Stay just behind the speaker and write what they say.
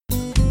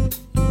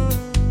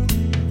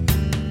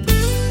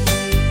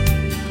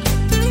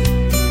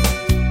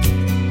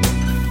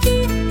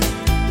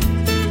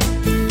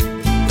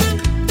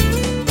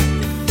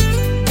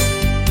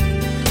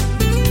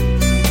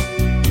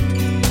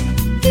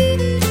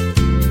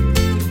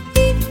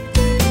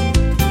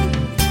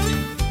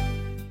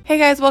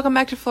guys, welcome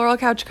back to Floral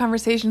Couch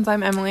Conversations.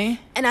 I'm Emily.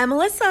 And I'm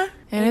Melissa.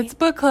 And it's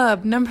book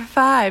club number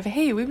 5.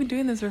 Hey, we've been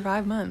doing this for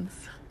 5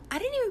 months. I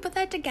didn't even put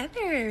that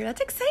together. That's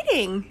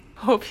exciting.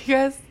 Hope you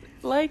guys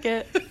like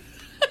it.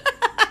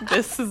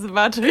 This is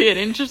about to be an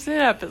interesting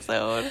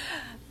episode.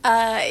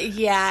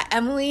 Yeah,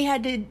 Emily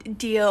had to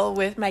deal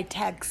with my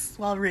texts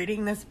while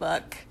reading this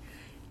book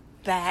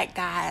that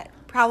got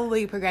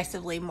probably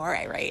progressively more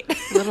irate.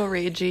 Little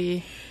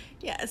ragey.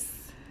 Yes.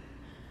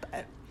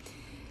 But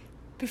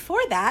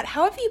before that,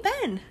 how have you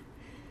been?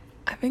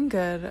 I've been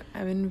good.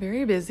 I've been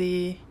very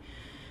busy,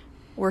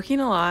 working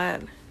a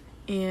lot,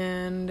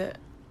 and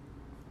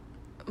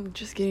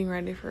just getting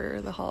ready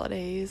for the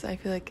holidays. I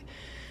feel like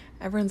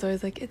everyone's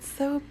always like, it's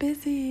so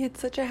busy,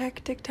 it's such a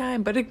hectic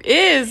time, but it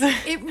is.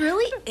 It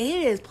really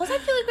is. Plus, I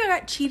feel like I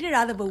got cheated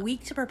out of a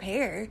week to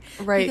prepare.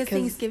 Right. Because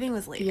Thanksgiving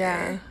was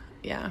later.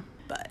 Yeah.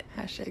 But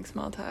hashtag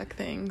small talk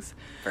things.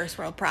 First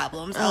world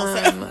problems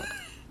also.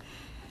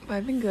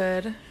 I've been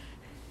good.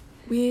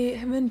 We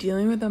have been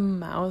dealing with a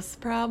mouse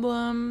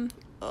problem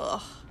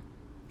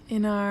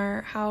in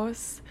our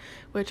house,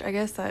 which I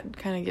guess that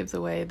kind of gives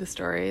away the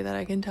story that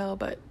I can tell.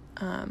 But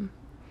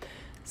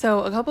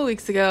so a couple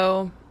weeks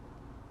ago,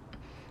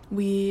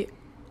 we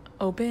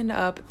opened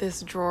up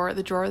this drawer,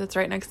 the drawer that's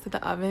right next to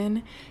the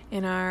oven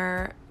in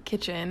our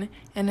kitchen,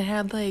 and it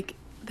had like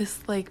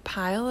this like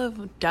pile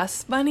of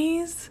dust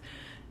bunnies,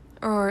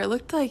 or it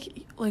looked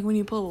like when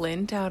you pull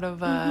lint out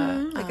of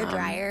a like a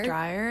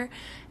dryer,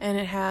 and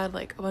it had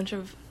like a bunch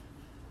of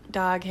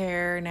dog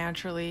hair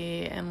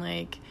naturally and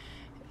like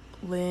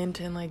lint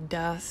and like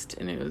dust,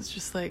 and it was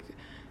just like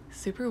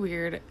super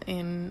weird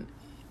and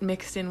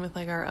mixed in with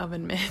like our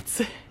oven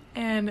mitts.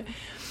 And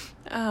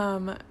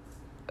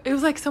it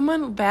was like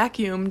someone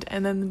vacuumed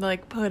and then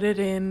like put it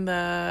in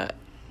the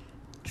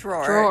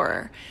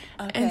drawer.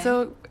 Okay. And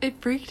so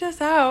it freaked us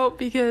out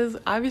because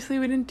obviously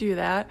we didn't do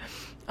that.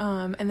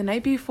 And the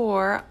night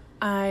before,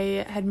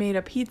 I had made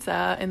a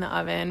pizza in the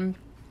oven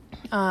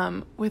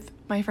with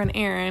my friend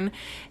Erin,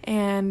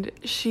 and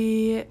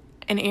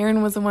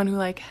Erin was the one who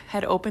like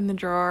had opened the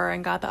drawer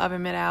and got the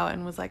oven mitt out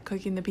and was like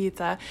cooking the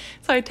pizza.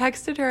 So I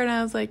texted her and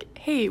I was like,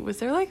 hey, was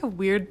there like a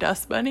weird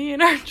dust bunny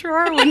in our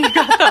drawer when you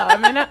got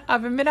the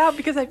oven mitt out?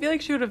 Because I feel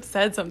like she would have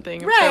said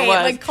something if there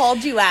was. Like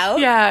called you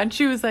out. Yeah, and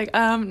she was like,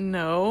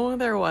 no,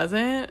 there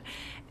wasn't.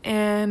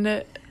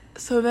 And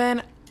so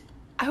then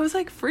I was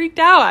like freaked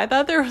out. I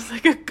thought there was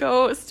like a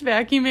ghost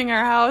vacuuming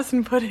our house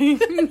and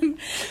putting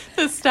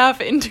the stuff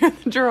into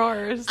the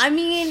drawers. I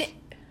mean,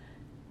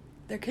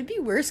 there could be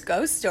worse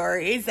ghost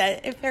stories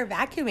that if they're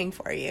vacuuming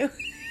for you.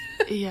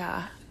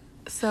 Yeah.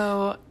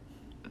 So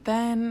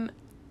then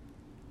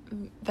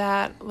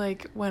that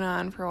like went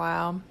on for a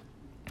while,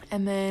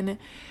 and then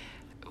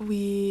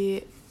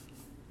we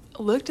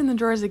looked in the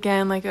drawers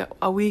again like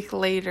a week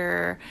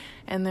later,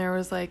 and there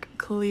was like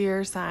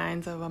clear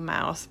signs of a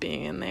mouse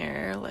being in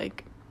there,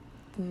 like,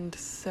 and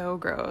so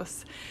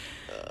gross.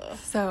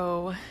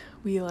 So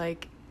we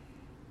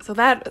so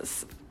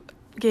that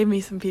gave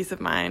me some peace of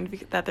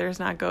mind that there's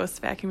not ghosts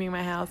vacuuming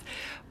my house.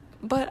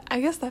 But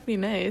I guess that'd be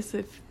nice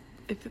if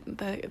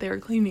they were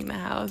cleaning the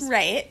house,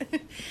 right?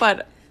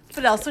 But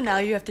also now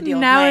you have to deal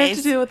with mice. Now we have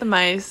to deal with the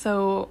mice.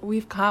 So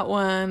we've caught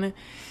one,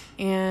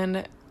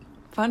 and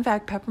fun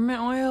fact,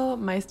 peppermint oil,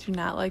 mice do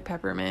not like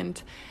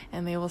peppermint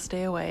and they will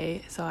stay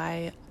away. So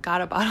I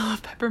got a bottle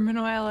of peppermint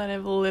oil and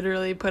I've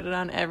literally put it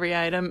on every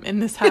item in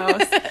this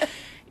house.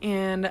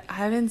 And I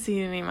haven't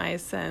seen any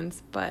mice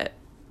since, but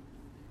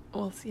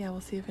we'll see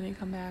if any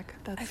come back.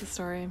 That's the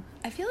story.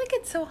 I feel like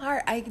it's so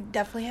hard. I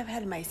definitely have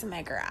had mice in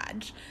my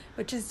garage,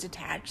 which is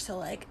detached, so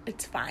like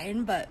it's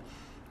fine, but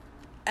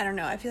I don't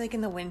know. I feel like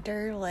in the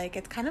winter, like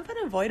it's kind of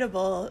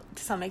unavoidable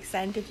to some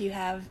extent if you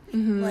have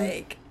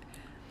like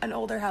an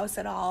older house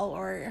at all,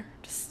 or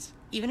just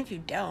even if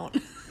you don't.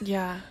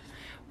 Yeah.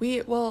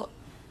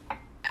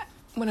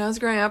 When I was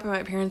growing up at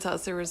my parents'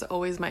 house, there was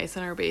always mice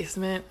in our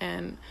basement,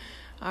 and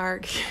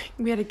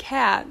we had a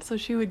cat, so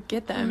she would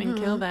get them and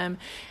kill them.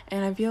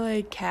 And I feel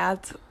like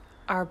cats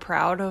are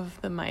proud of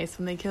the mice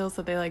when they kill,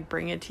 so they like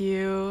bring it to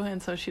you.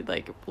 And so she'd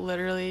like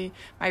literally,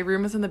 my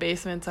room was in the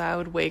basement, so I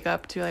would wake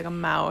up to like a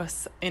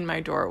mouse in my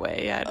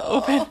doorway. I'd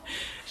open,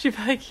 she'd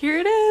be like, here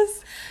it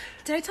is.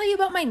 Did I tell you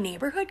about my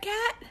neighborhood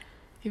cat?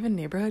 You have a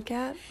neighborhood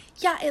cat?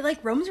 Yeah, it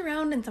like roams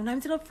around, and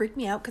sometimes it'll freak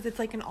me out because it's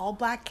like an all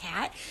black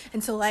cat,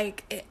 and so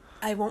like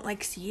I won't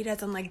like see it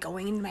as I'm like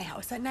going into my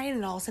house at night,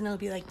 and all of a sudden it'll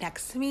be like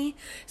next to me,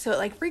 so it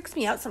like freaks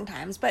me out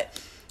sometimes. But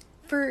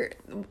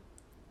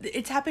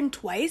it's happened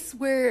twice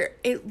where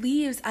it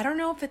leaves, I don't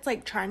know if it's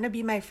like trying to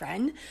be my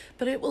friend,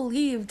 but it will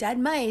leave dead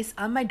mice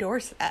on my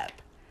doorstep.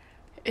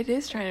 It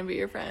is trying to be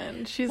your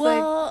friend. She's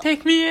like,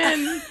 take me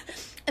in.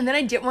 And then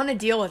I didn't want to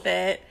deal with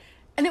it,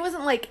 and it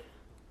wasn't like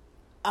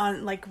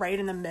on like right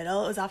in the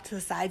middle, it was off to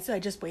the side, so I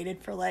just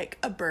waited for like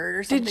a bird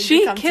or something. Did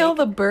she kill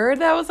the bird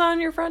that was on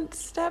your front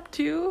step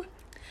too?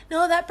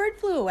 No, that bird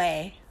flew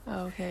away.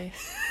 Oh, okay.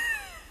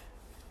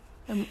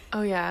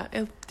 Oh yeah,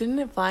 didn't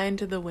it fly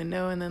into the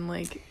window and then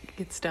like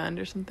get stunned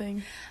or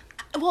something?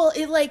 Well,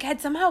 it like had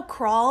somehow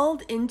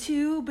crawled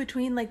into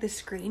between like the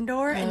screen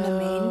door and the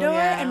main door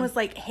yeah. and was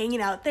like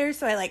hanging out there.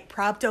 So I like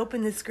propped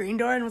open the screen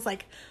door and was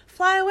like,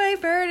 "Fly away,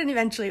 bird!" And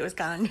eventually it was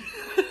gone.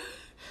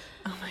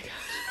 Oh my gosh.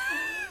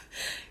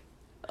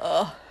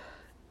 Oh,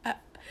 I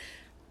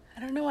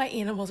don't know why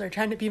animals are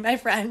trying to be my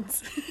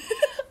friends.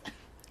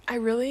 I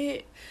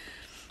really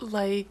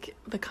like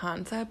the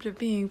concept of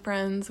being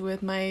friends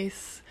with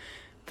mice.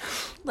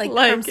 Like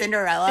from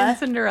Cinderella. In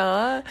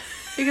Cinderella.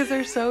 Because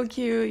they're so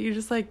cute. You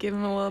just like give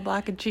them a little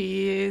block of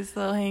cheese.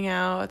 They'll hang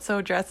out.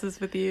 Sew dresses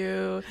with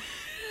you.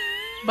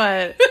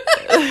 But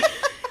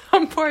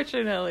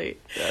unfortunately,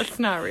 that's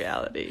not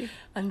reality.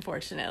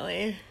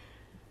 Unfortunately.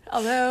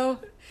 Although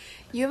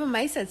you have a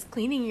mouse that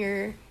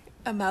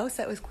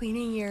was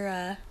cleaning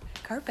your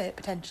carpet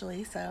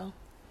potentially, so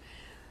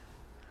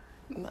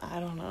I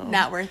don't know.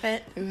 not worth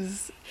it. It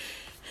was...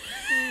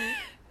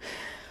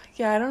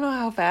 Yeah, I don't know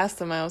how fast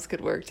the mouse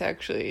could work to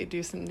actually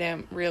do some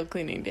real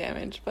cleaning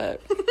damage,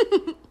 but...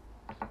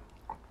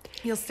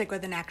 You'll stick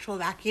with an actual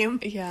vacuum.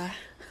 Yeah,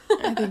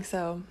 I think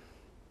so.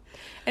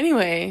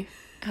 Anyway,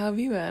 how have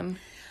you been?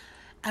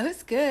 I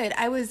was good.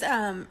 I was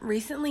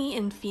recently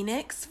in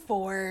Phoenix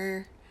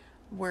for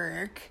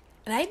work,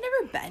 and I had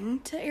never been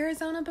to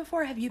Arizona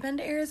before. Have you been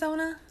to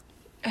Arizona?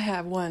 I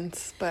have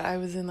once, but I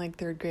was in like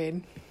 3rd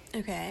grade.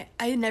 Okay.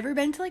 I had never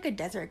been to like a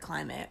desert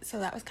climate, so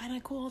that was kind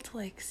of cool to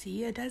like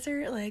see a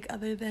desert, like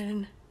other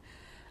than,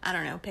 I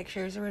don't know,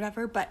 pictures or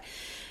whatever. But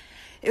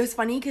it was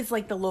funny because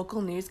like the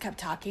local news kept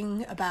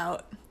talking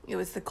about it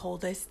was the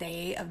coldest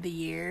day of the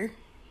year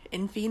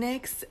in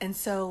Phoenix. And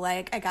so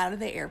like I got out of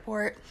the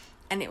airport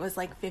and it was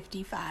like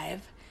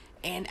 55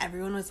 and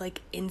everyone was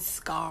like in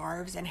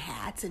scarves and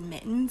hats and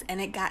mittens,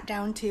 and it got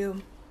down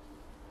to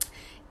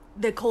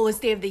the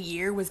coldest day of the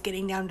year was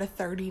getting down to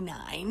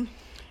 39.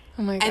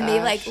 Oh my gosh. And they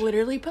like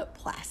literally put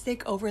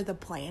plastic over the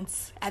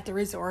plants at the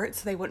resort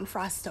so they wouldn't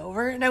frost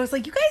over. And I was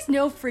like, you guys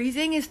know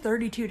freezing is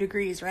 32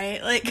 degrees,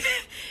 right? Like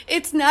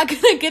it's not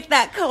gonna get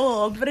that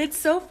cold, but it's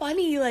so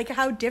funny like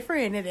how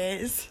different it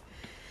is.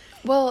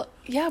 Well,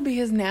 yeah,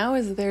 because now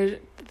is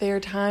their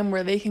time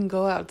where they can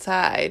go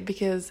outside,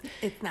 because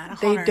it's not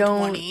 120.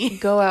 They don't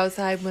go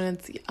outside when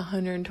it's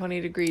 120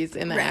 degrees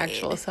in the Right.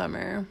 actual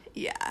summer.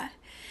 Yeah.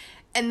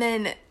 And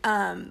then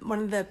one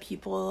of the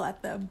people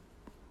at the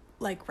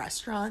like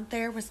restaurant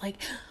there was like,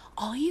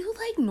 all you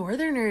like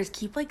northerners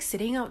keep like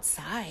sitting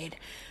outside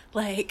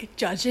like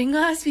judging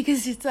us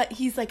because it's like,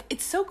 he's like,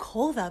 it's so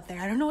cold out there,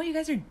 I don't know what you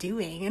guys are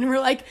doing. And we're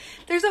like,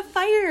 there's a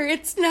fire,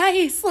 it's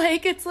nice,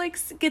 like it's like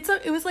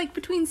it was like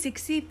between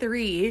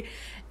 63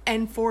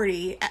 and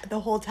 40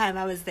 the whole time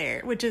I was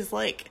there, which is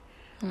like,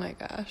 oh my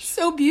gosh,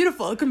 so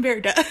beautiful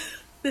compared to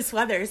this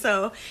weather.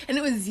 So, and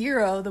it was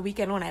 0 the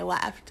weekend when I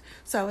left,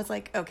 so I was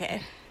like,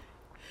 okay,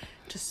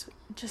 just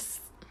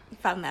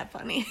found that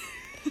funny.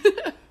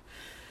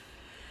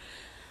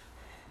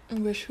 I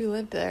wish we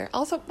lived there.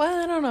 Also,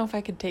 well, I don't know if I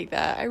could take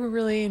that. I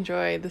really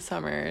enjoy the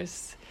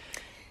summers,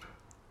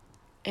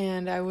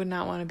 and I would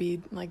not want to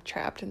be like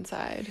trapped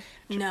inside.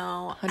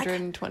 No,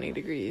 120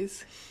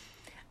 degrees.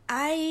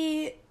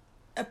 I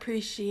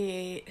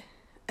appreciate,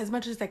 as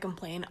much as I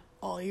complain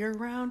all year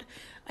round,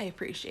 I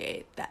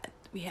appreciate that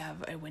we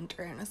have a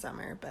winter and a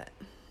summer, but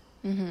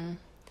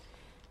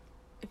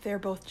if they're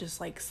both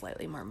just like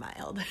slightly more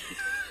mild.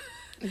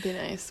 It'd be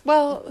nice.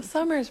 Well,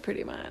 summer's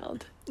pretty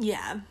mild.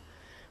 Yeah.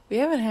 We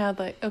haven't had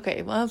like,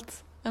 okay, well,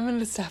 I'm going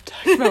to stop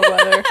talking about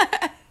weather.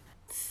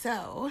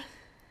 So,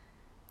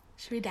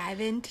 should we dive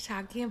into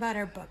talking about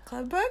our book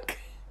club book?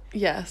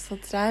 Yes,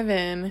 let's dive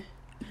in.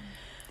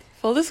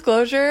 Full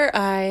disclosure,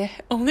 I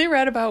only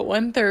read about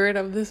 1/3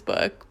 of this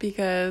book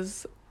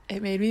because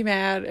it made me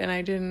mad and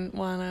I didn't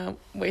want to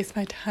waste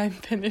my time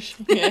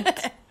finishing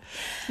it.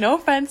 No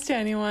offense to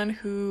anyone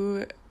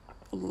who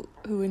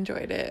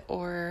enjoyed it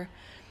or,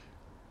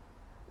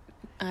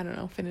 I don't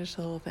know, finished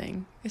the whole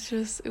thing. It's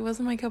just, it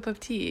wasn't my cup of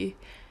tea.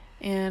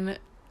 And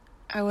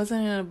I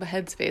wasn't in a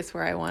headspace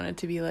where I wanted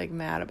to be, like,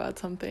 mad about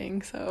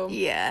something. So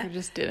yeah, I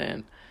just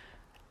didn't.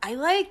 I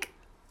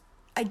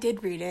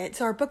did read it.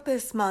 So our book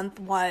this month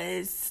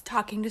was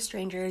Talking to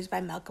Strangers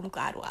by Malcolm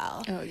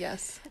Gladwell. Oh,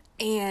 yes.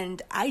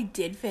 And I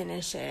did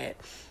finish it.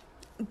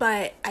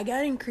 But I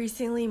got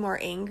increasingly more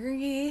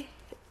angry.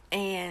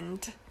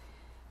 And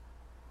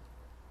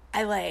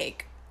I,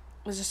 like,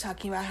 was just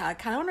talking about how I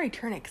kind of want to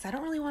return it because I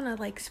don't really want to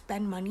like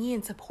spend money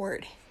and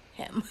support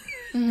him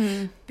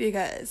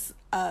because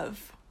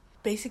of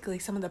basically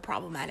some of the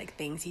problematic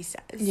things he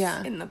says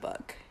in the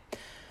book.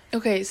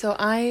 Okay, so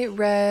I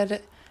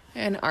read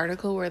an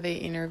article where they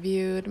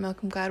interviewed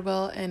Malcolm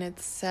Gladwell, and it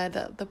said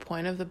that the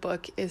point of the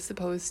book is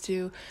supposed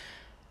to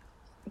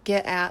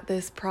get at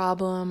this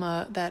problem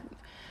that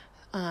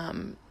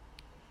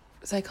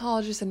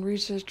psychologists and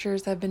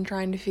researchers have been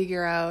trying to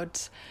figure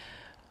out,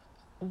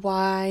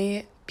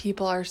 why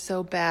people are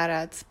so bad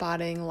at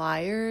spotting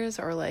liars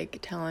or like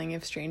telling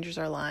if strangers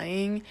are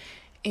lying.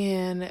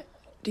 And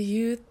do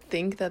you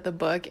think that the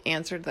book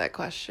answered that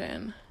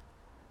question?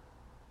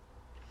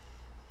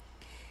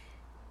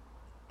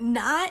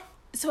 Not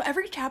So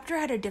every chapter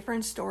had a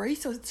different story.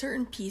 So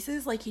certain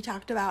pieces, like he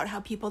talked about how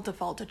people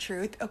default to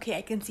truth. Okay,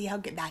 I can see how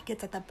good that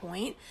gets at that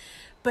point.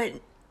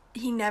 But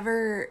he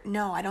never,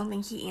 no, I don't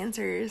think he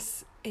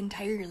answers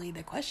entirely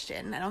the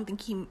question. I don't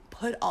think he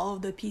put all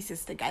of the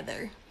pieces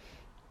together.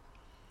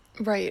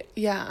 Right.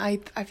 Yeah.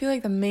 I feel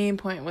like the main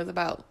point was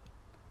about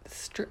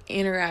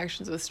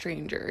interactions with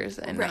strangers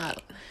and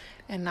Right.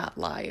 not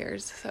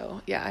liars.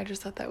 So yeah, I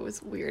just thought that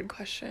was a weird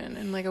question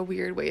and like a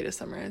weird way to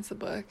summarize the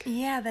book.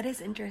 Yeah, that is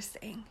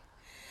interesting.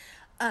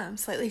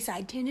 Slightly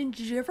side tangent.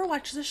 Did you ever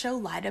watch the show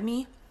Lie to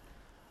Me?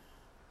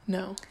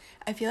 No.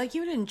 I feel like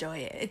you would enjoy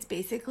it. It's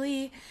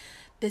basically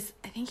this,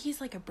 I think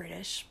he's like a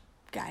British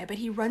guy, but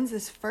he runs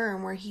this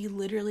firm where he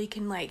literally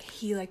can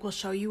will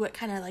show you what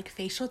kind of like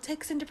facial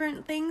tics and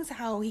different things,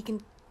 how he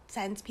can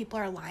sense people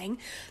are lying.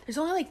 There's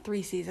only like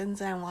 3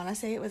 seasons, and I want to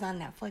say it was on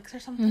Netflix or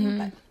something,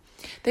 but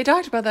They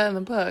talked about that in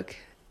the book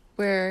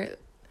where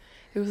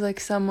it was like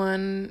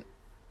someone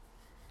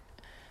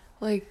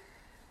like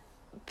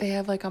they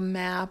have like a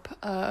map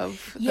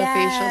of the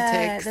facial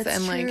tics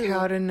and like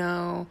how to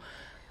know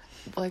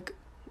like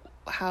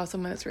how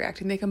someone is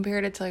reacting. They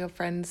compared it to like a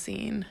friend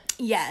scene.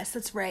 Yes,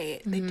 that's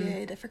right. They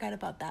did. I forgot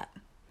about that.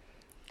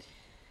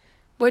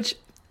 Which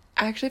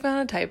I actually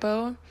found a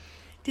typo.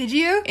 Did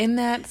you? In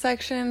that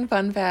section,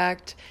 fun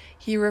fact,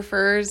 he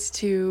refers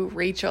to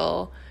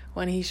Rachel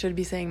when he should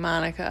be saying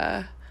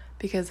Monica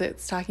because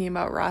it's talking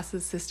about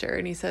Ross's sister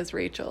and he says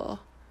Rachel.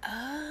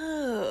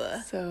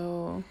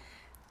 Oh.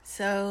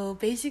 So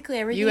basically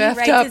everything You he effed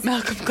writes up, is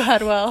Malcolm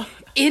Gladwell.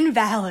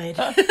 invalid.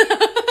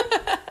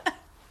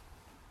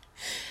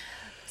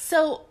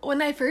 So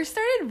when I first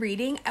started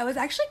reading, I was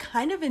actually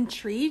kind of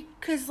intrigued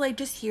because like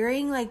just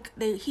hearing like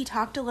he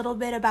talked a little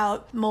bit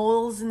about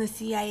moles in the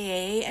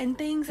CIA and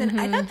things, and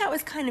I thought that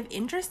was kind of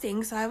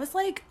interesting. So I was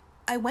like,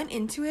 I went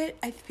into it,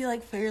 I feel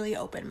like fairly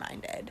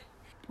open-minded.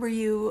 Were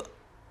you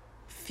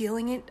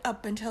feeling it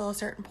up until a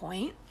certain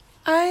point?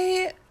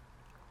 I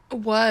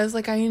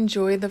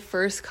enjoyed the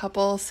first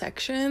couple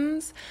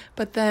sections,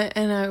 but then,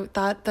 and I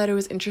thought that it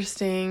was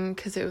interesting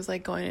because it was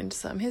like going into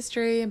some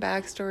history and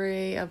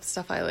backstory of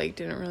stuff I like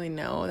didn't really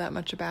know that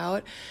much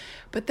about.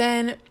 But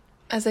then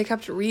as I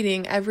kept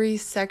reading, every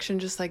section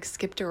just like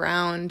skipped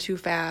around too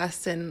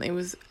fast, and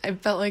I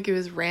felt like it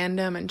was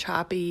random and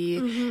choppy,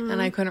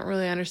 and I couldn't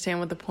really understand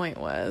what the point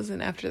was.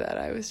 And after that,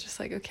 I was just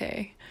like,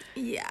 okay,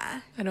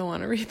 Yeah. I don't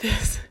want to read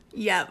this.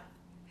 Yep.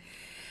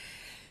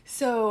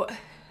 So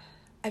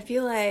I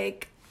feel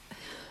like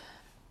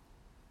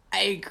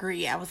I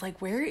agree. I was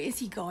like, where is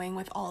he going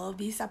with all of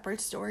these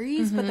separate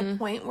stories? But the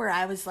point where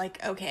I was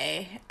like,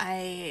 okay,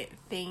 I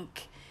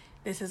think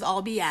this is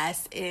all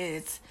BS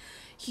is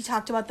he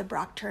talked about the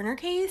Brock Turner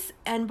case.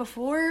 And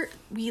before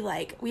we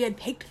had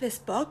picked this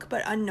book,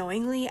 but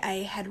unknowingly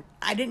I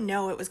didn't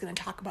know it was going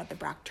to talk about the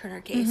Brock Turner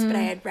case, but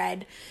I had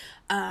read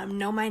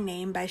Know My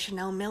Name by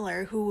Chanel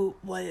Miller, who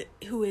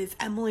is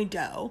Emily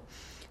Doe.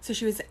 So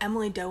she was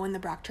Emily Doe in the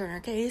Brock Turner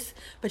case,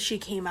 but she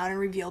came out and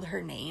revealed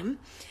her name.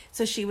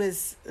 So she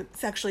was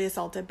sexually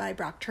assaulted by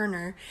Brock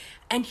Turner.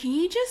 And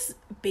he just,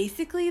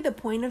 basically the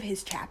point of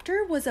his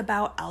chapter was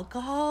about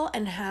alcohol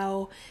and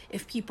how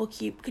if people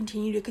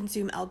continue to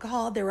consume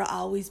alcohol, there will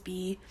always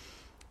be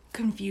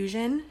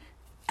confusion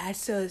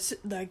as to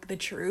like the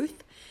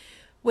truth.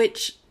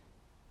 Which,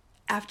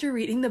 after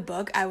reading the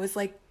book, I was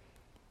like,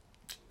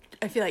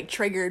 I feel like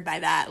triggered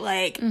by that.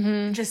 Like,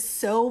 just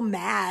so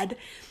mad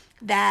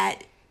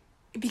that,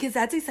 because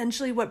that's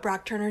essentially what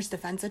Brock Turner's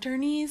defense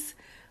attorneys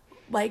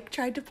like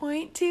tried to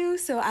point to.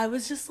 So I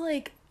was just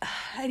like,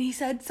 and he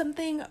said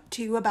something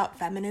too about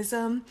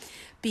feminism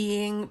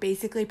being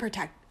basically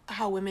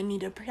how women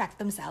need to protect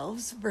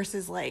themselves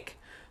versus like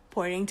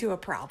pointing to a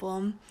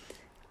problem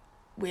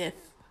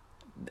with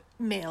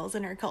males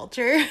in our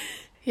culture.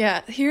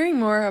 Yeah, hearing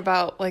more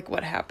about like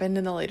what happened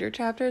in the later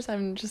chapters,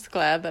 I'm just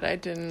glad that I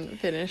didn't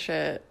finish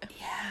it.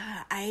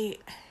 Yeah,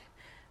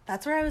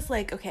 that's where I was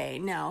like, okay,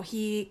 no,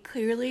 he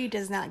clearly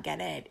does not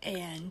get it.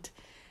 And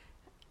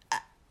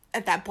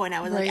at that point, I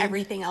was like,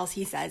 everything else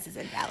he says is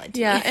invalid to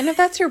me. Yeah, and if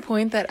that's your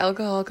point, that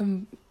alcohol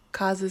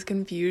causes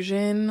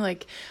confusion,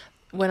 like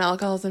when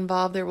alcohol is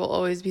involved, there will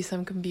always be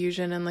some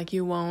confusion, and like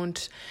you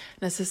won't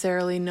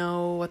necessarily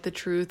know what the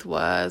truth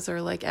was,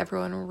 or like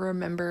everyone will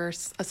remember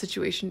a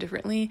situation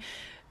differently.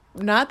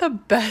 Not the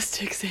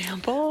best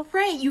example.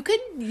 Right, you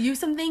could use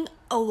something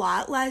a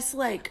lot less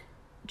like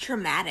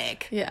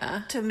traumatic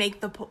to make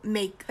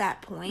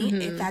that point,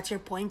 if that's your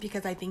point,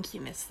 because I think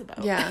you missed the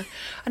boat. Yeah.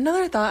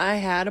 Another thought I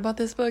had about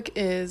this book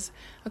is,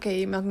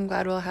 okay, Malcolm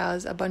Gladwell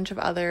has a bunch of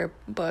other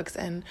books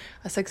and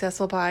a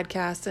successful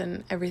podcast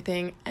and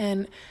everything,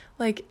 and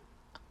like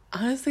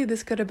honestly,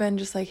 this could have been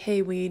just like,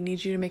 hey, we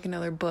need you to make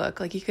another book.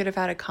 Like, he could have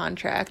had a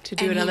contract to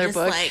do another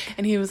book.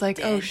 And he was like,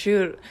 oh,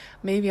 shoot,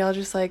 maybe I'll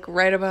just, like,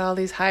 write about all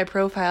these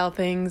high-profile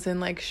things and,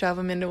 like, shove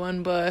them into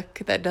one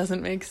book. That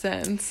doesn't make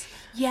sense.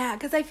 Yeah,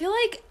 because I feel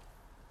like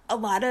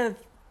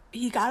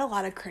he got a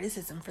lot of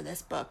criticism for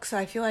this book. So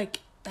I feel like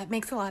that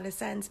makes a lot of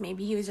sense.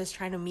 Maybe he was just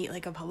trying to meet,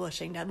 like, a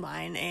publishing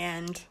deadline,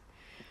 and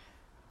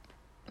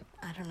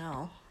I don't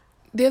know.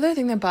 The other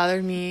thing that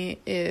bothered me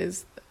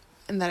is,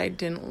 and that I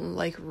didn't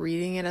like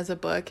reading it as a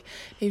book,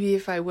 maybe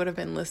if I would have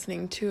been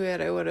listening to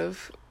it, I would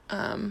have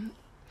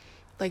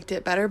liked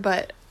it better,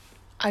 but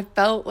I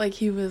felt like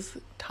he was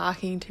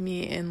talking to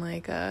me in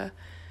like a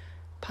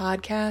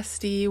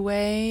podcasty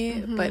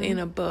way, but in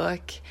a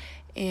book,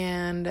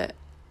 and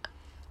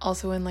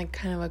also in like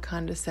kind of a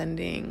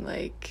condescending,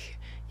 like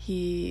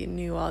he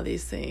knew all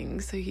these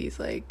things, so he's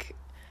like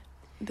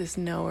this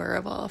knower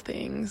of all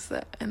things,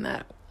 and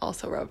that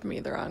also rubbed me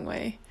the wrong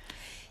way.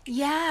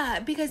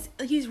 Yeah, because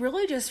he's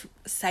really just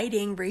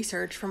citing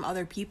research from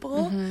other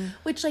people,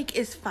 which, like,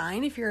 is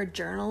fine if you're a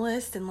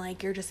journalist and,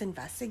 like, you're just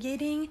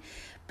investigating.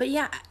 But,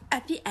 yeah,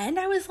 at the end,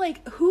 I was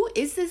like, who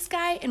is this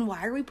guy and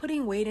why are we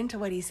putting weight into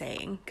what he's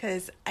saying?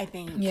 Because I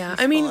think he's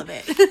full of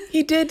it.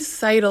 He did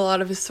cite a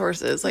lot of his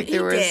sources. Like,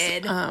 there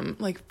did. was,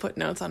 like,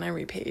 footnotes on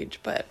every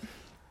page, but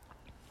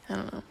I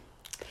don't know.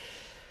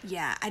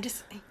 Yeah, I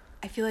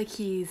feel like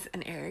he's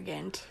an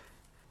arrogant,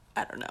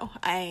 I don't know,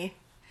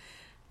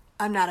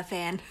 I'm not a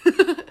fan.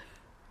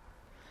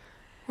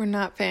 We're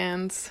not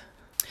fans.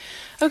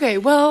 Okay,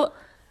 well,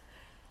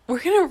 we're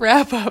going to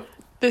wrap up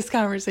this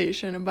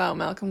conversation about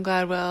Malcolm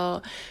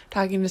Gladwell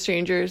talking to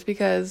strangers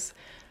because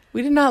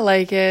we did not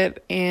like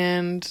it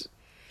and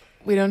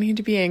we don't need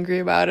to be angry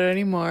about it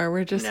anymore.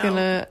 We're just going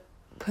to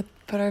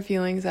put our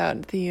feelings out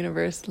into the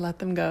universe, let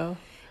them go.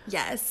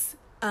 Yes.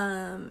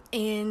 And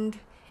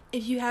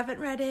if you haven't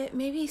read it,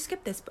 maybe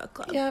skip this book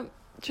club. Yeah,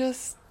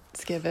 just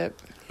skip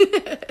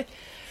it.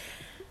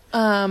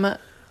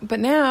 But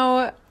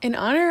now, in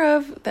honor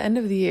of the end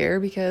of the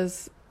year,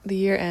 because the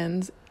year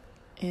ends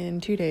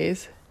in 2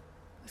 days,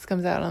 this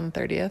comes out on the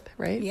 30th,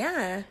 right?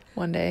 Yeah.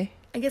 One day.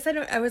 I guess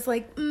I was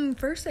like,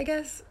 first, I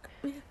guess.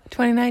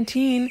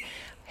 2019.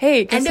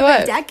 Hey, guess End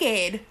what? of a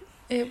decade.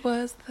 It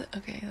was,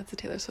 okay, that's a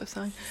Taylor Swift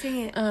song.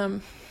 Sing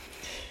it.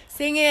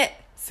 Sing it.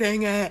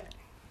 Sing it.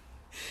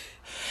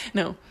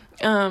 No.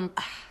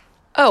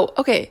 Oh,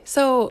 okay.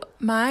 So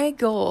my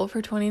goal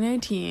for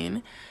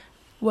 2019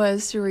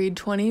 was to read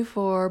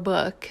 24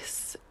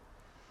 books,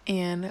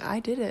 and I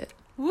did it.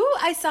 Woo,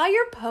 I saw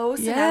your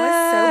post, and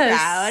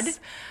I was so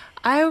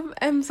proud.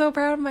 I am so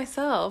proud of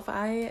myself.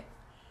 I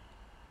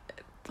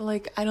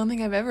don't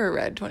think I've ever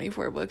read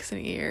 24 books in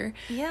a year.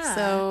 Yeah.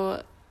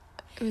 So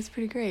it was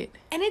pretty great.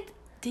 And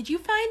did you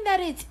find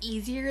that it's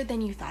easier than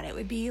you thought it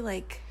would be?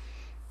 Like,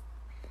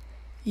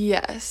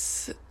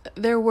 yes.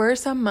 There were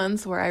some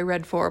months where I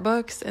read 4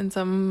 books and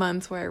some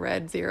months where I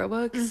read 0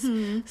 books.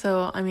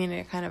 So, I mean,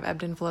 it kind of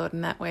ebbed and flowed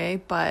in that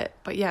way. But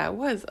yeah, it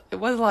was a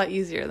lot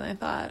easier than I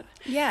thought.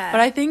 yeah.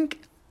 But I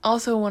think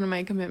also one of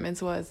my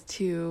commitments was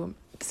to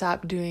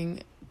stop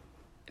doing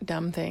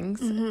dumb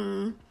things.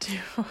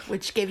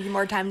 Which gave you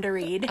more time to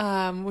read.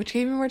 Which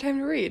gave me more time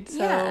to read.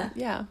 So,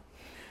 yeah.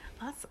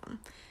 Awesome.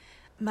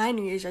 My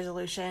New Year's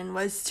resolution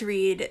was to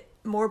read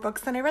more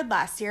books than I read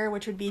last year,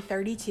 which would be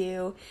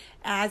 32.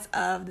 As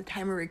of the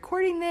time of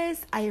recording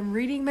this, I am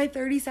reading my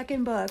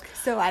 32nd book,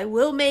 so I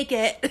will make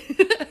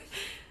it.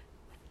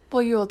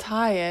 Well, you will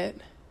tie it.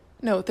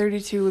 No,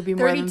 32 would be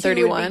more than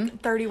 31.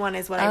 31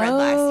 is what I read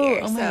last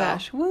year. Oh my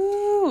gosh.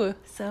 Woo!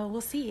 So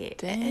we'll see.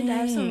 Dang. And I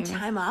have some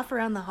time off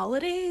around the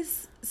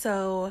holidays,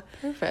 so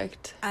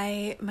Perfect.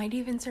 I might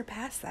even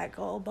surpass that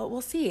goal, but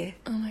we'll see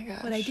Oh my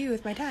gosh. what I do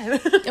with my time.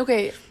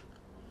 Okay,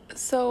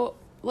 so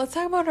let's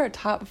talk about our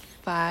top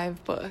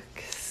 5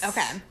 books.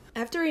 Okay. I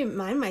have to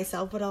remind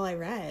myself what all I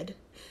read.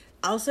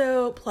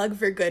 Also, plug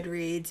for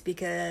Goodreads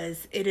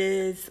because it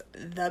is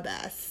the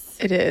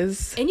best. It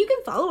is. And you can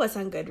follow us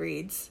on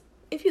Goodreads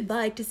if you'd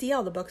like to see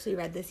all the books we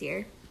read this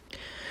year.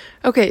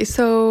 Okay,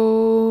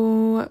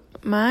 so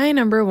my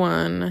number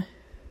 1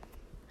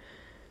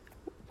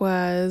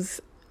 was,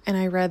 and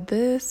I read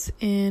this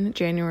in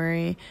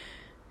January,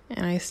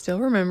 and I still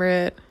remember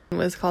it. It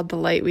was called The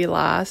Light We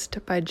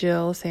Lost by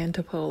Jill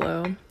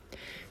Santopolo.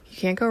 You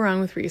can't go wrong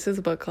with Reese's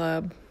Book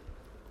Club.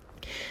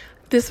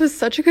 This was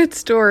such a good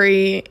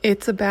story.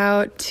 It's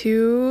about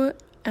 2,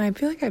 and I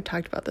feel like I've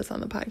talked about this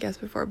on the podcast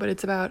before, but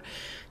it's about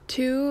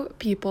 2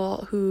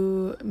 people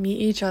who meet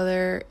each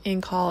other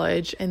in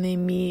college, and they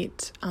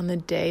meet on the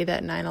day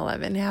that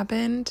 9/11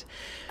 happened.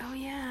 Oh,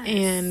 yeah.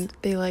 And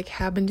they, like,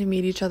 happen to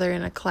meet each other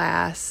in a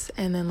class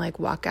and then, like,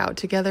 walk out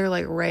together,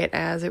 like, right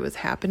as it was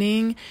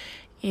happening.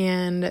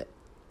 And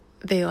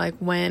they, like,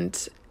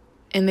 went,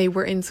 and they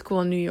were in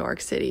school in New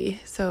York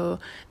City. So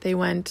they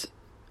went,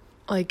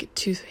 like,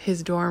 to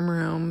his dorm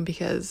room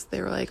because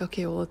they were like,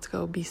 okay, well, let's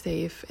go be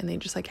safe. And they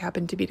just, like,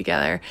 happened to be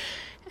together.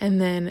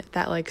 And then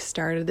that, like,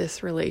 started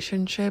this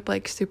relationship,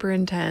 like, super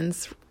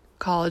intense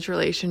college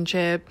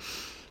relationship.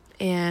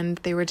 And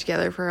they were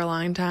together for a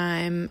long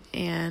time.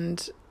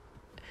 And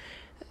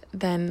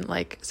then,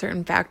 like,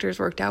 certain factors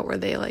worked out where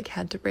they, like,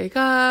 had to break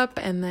up.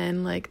 And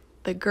then, like,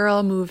 the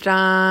girl moved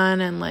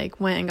on and, like,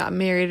 went and got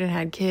married and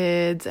had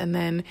kids. And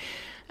then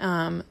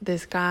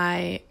this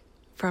guy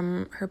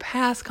from her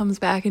past comes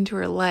back into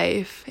her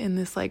life in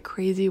this, like,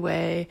 crazy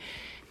way.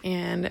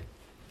 And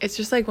it's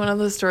just, like, one of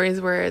those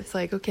stories where it's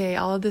like, okay,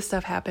 all of this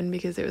stuff happened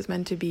because it was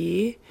meant to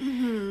be.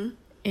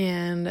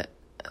 And,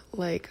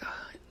 like,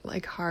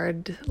 like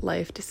hard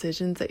life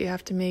decisions that you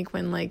have to make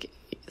when like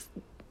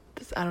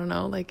I don't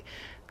know, like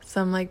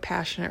some like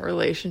passionate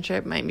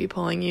relationship might be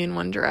pulling you in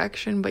one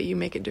direction, but you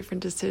make a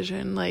different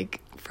decision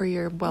like for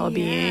your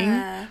well-being.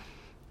 Yeah.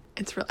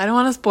 It's I don't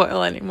want to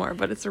spoil anymore,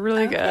 but it's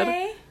really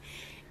good.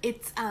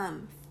 It's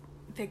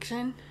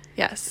fiction.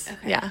 Yes.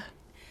 Okay. Yeah.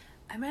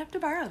 I might have to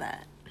borrow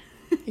that.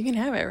 You can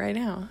have it right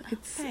now.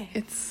 Okay.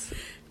 It's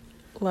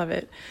love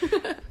it.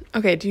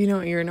 Okay, do you know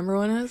what your number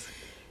one is?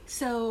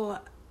 So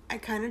I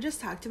kind of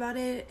just talked about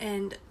it,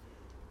 and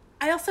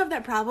I also have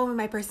that problem with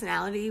my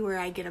personality where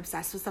I get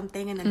obsessed with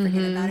something and then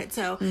forget about it.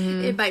 So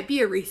it might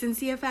be a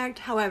recency effect.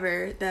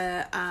 However,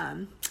 the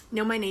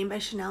Know My Name by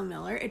Chanel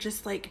Miller, it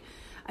just like,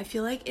 I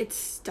feel like it's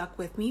stuck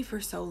with me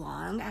for so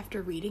long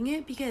after reading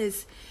it,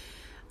 because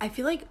I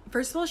feel like,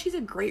 first of all, she's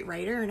a great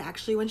writer, and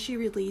actually when she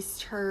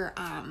released her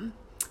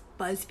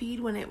BuzzFeed,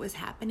 when it was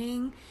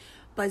happening,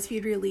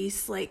 BuzzFeed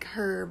released like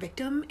her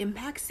victim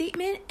impact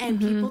statement, and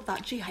people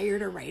thought she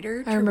hired a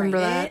writer to remember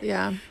write that, it,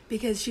 yeah,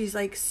 because she's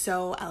like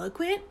so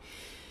eloquent.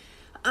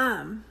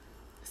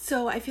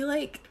 So I feel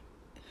like,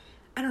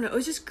 I don't know, it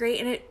was just great,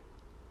 and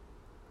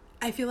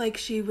I feel like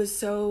she was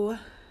so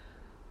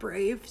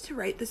brave to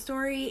write the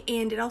story,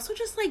 and it also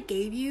just like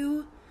gave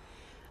you,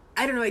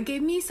 I don't know, it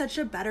gave me such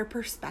a better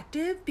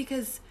perspective,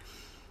 because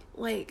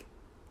like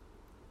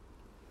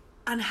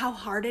on how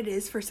hard it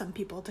is for some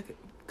people to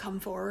come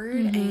forward,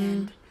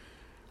 and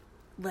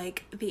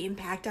like the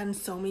impact on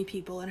so many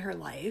people in her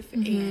life.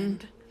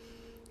 And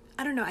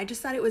I don't know, I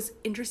just thought it was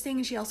interesting.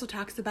 And she also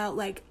talks about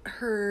like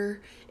her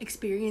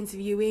experience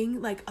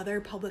viewing like other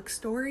public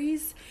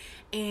stories,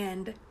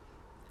 and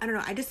I don't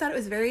know, I just thought it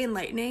was very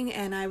enlightening,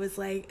 and I was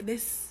like,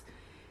 this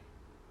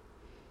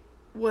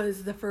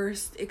was the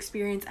first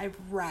experience I've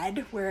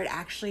read where it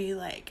actually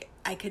like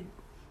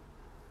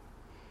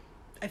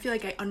I feel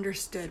like I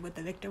understood what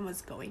the victim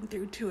was going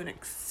through to a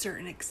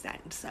certain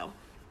extent. So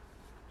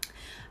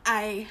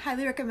I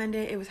highly recommend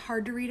it. It was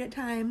hard to read at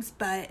times,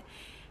 but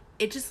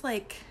it just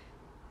like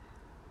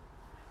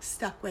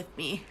stuck with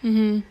me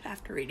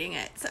after reading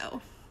it.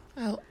 So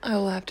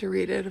I'll have to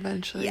read it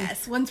eventually.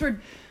 yes, once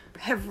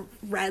have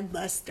read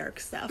less dark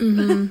stuff.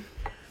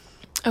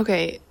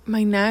 Okay,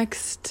 my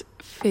next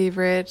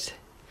favorite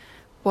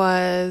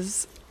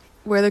was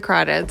Where the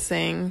Crawdads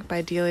Sing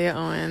by Delia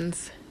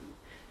Owens.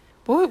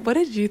 What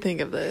did you think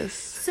of this?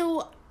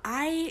 So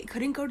I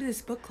couldn't go to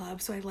this book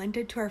club, so I lent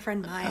it to our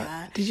friend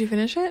Maya. Did you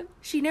finish it?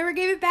 She never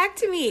gave it back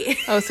to me.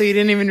 Oh, so you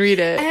didn't even read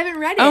it? I haven't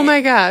read it. Oh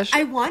my gosh.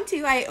 I want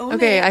to. I own it.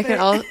 Okay, I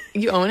can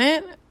you own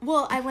it?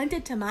 Well, I lent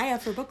it to Maya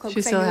for book club She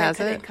because still I knew has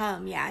I couldn't it?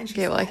 come. Yeah, and she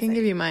Okay, still well, I has can it.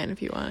 give you mine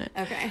if you want it.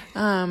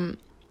 Okay.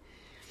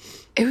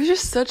 It was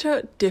just such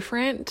a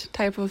different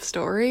type of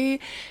story,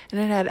 and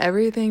it had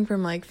everything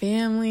from like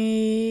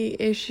family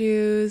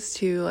issues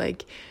to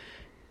like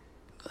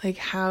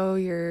how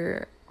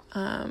your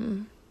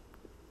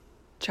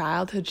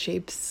childhood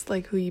shapes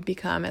like who you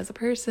become as a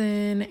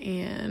person,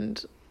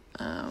 and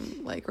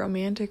like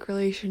romantic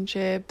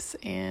relationships,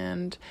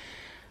 and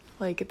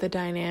like the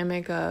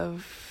dynamic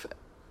of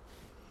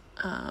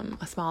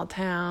a small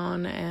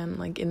town and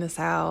like in the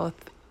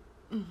South,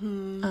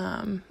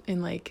 in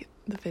like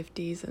the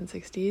 50s and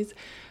 60s.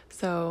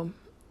 So,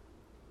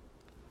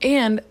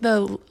 and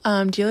the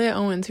Delia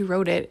Owens, who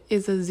wrote it,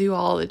 is a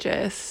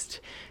zoologist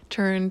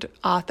turned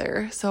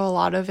author, so a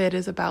lot of it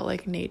is about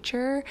like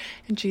nature,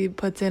 and she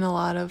puts in a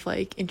lot of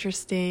like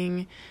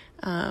interesting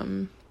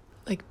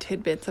like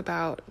tidbits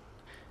about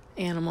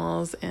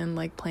animals and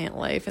like plant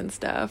life and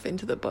stuff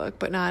into the book,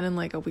 but not in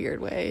like a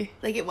weird way.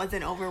 Like it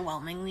wasn't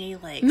overwhelmingly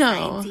like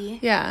No. sciencey.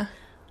 Yeah.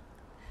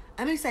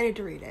 I'm excited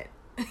to read it.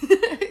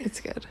 It's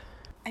good.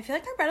 I feel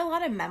like I read a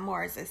lot of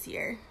memoirs this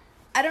year.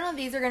 I don't know if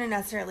these are going to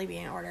necessarily be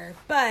in order,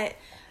 but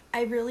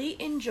I really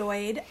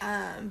enjoyed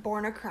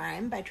Born a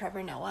Crime by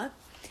Trevor Noah,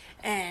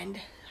 and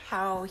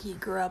how he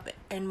grew up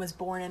and was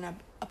born in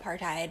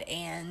apartheid,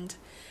 and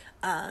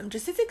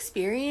just his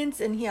experience.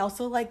 And he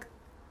also like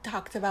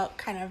talked about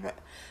kind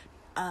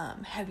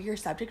of heavier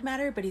subject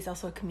matter, but he's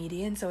also a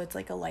comedian, so it's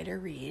like a lighter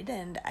read,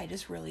 and I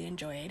just really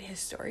enjoyed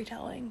his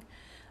storytelling.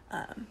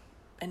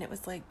 And it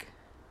was like,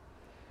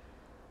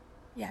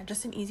 yeah,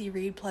 just an easy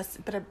read,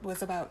 but it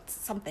was about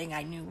something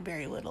I knew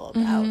very little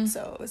about,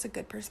 so it was a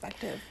good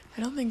perspective.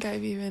 I don't think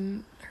I've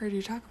even heard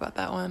you talk about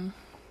that one.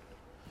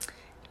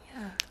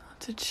 Yeah. I'll have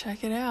to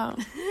check it out.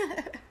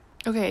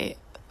 Okay,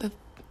 the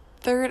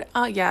third,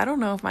 I don't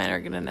know if mine are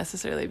going to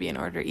necessarily be in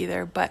order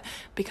either, but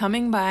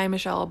Becoming by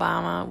Michelle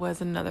Obama was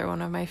another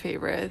one of my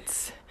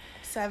favorites.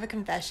 So I have a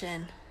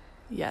confession.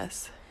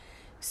 Yes.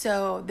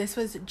 So this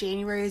was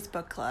January's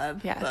book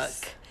club book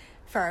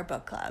for our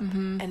book club,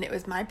 and it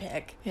was my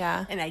pick.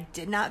 Yeah. And I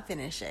did not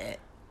finish it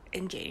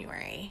in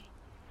January.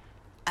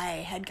 I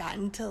had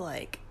gotten to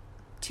like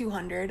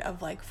 200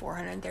 of like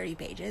 430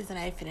 pages, and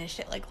I finished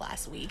it like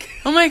last week.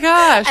 Oh my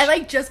gosh. I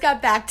like just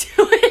got back to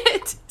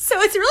it, so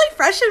it's really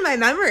fresh in my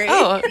memory.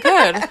 Oh,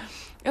 good.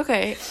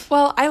 Okay.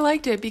 Well, I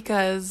liked it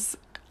because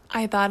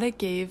I thought it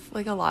gave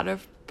like a lot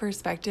of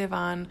perspective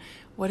on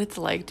what it's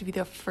like to be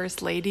the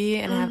first lady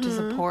and have to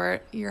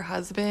support your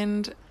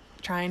husband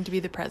trying to be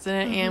the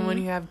president and when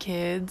you have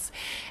kids.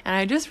 And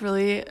I just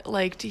really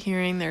liked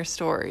hearing their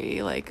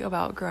story, like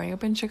about growing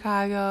up in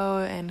Chicago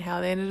and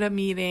how they ended up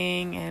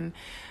meeting,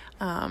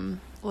 and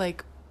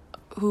like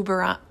who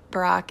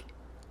Barack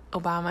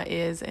Obama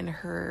is in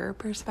her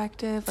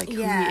perspective, like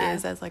who he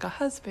is as like a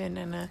husband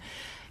and a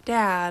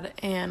dad,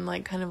 and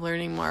like kind of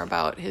learning more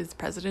about his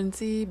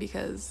presidency,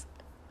 because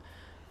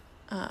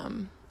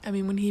I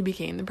mean, when he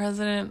became the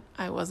president,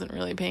 I wasn't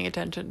really paying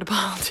attention to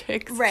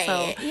politics. Right.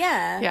 So,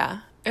 yeah.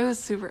 It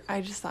was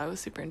I just thought it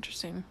was super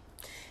interesting.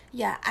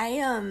 Yeah,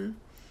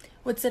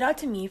 what stood out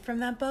to me from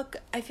that book,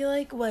 I feel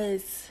like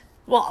was,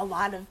 well, a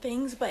lot of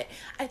things, but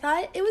I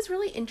thought it was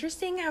really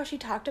interesting how she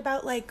talked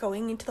about, like,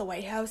 going into the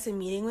White House and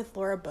meeting with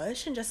Laura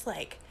Bush, and just,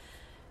 like,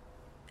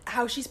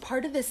 how she's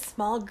part of this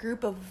small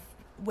group of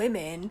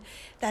women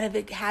that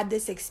have had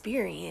this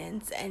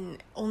experience,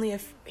 and only a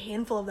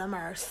handful of them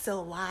are still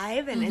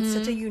alive, and it's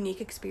such a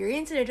unique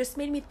experience. And it just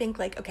made me think,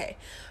 like, okay,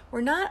 we're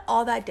not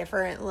all that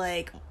different.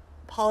 Like,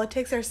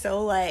 politics are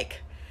so,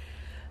 like,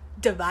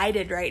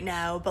 divided right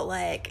now, but,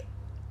 like,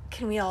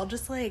 can we all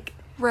just, like,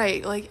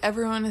 right, like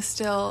everyone is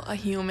still a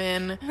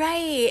human,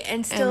 right,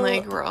 and still, and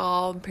like we're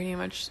all pretty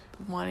much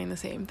wanting the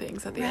same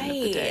things at the end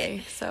of the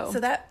day. So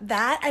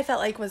that I felt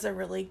like was a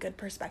really good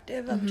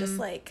perspective of just,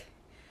 like,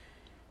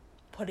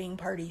 putting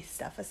party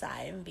stuff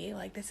aside and being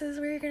like, this is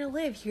where you're gonna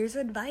live, here's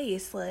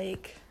advice,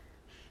 like,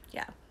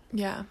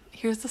 yeah,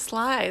 here's the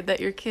slide that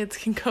your kids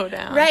can go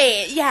down,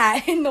 right,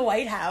 in the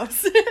White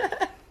House.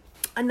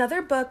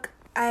 Another book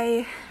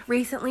I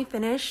recently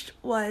finished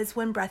was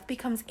When Breath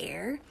Becomes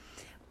Air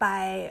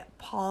by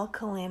Paul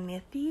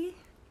Kalanithi,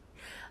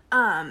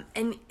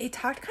 and it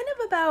talked kind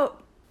of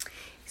about,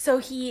 so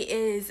he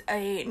is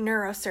a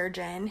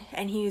neurosurgeon,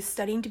 and he's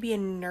studying to be a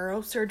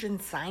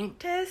neurosurgeon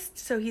scientist.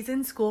 So he's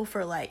in school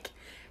for, like,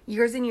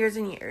 years and years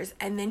and years.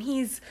 And then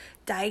he's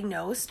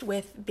diagnosed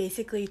with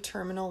basically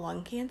terminal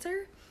lung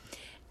cancer.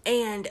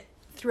 And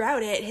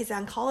throughout it, his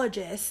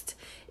oncologist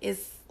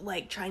is,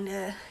 like, trying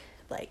to,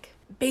 like,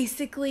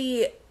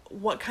 basically,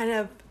 what kind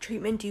of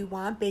treatment do you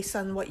want based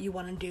on what you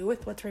want to do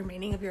with what's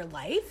remaining of your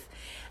life?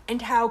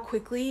 And how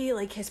quickly,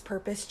 like, his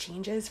purpose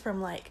changes from,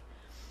 like,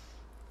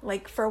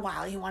 for a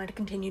while, he wanted to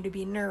continue to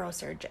be a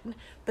neurosurgeon.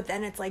 But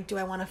then it's like, do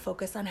I want to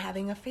focus on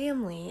having a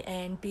family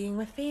and being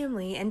with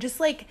family? And just,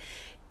 like,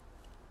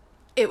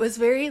 it was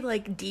very,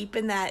 like, deep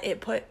in that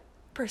it put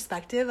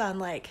perspective on,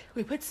 like,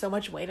 we put so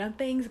much weight on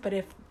things, but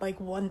if,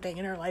 like, one thing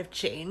in our life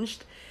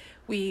changed,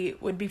 we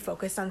would be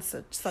focused on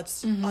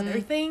such other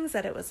things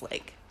that it was,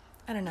 like,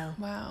 I don't know.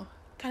 Wow.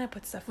 Kind of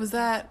put stuff. Was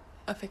that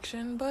a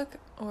fiction book,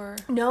 or?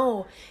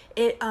 No,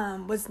 it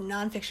was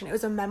nonfiction. It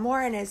was a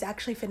memoir, and it was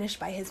actually finished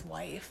by his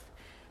wife.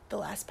 The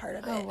last part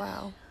of it. Oh,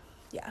 wow.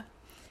 Yeah.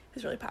 It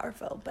was really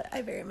powerful, but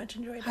I very much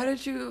enjoyed it. How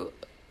did you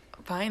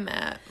find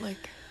that? Like,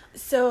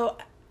 so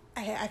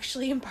I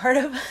actually am part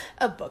of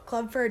a book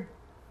club for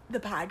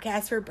the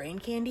podcast for Brain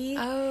Candy.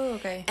 Oh,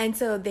 okay. And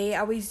so they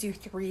always do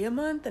 3 a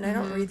month, and I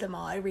don't read them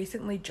all. I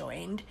recently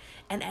joined,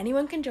 and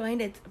anyone can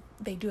join.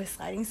 They do a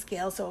sliding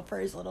scale, so for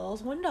as little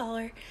as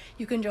 $1,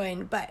 you can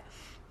join. But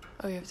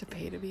oh, you have to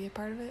pay to be a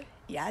part of it?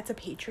 Yeah, it's a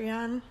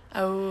Patreon.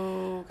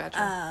 Oh,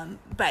 gotcha.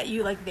 But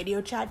you, like,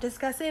 video chat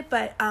discuss it.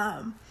 But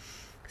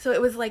so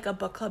it was like a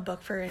book club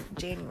book for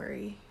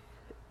January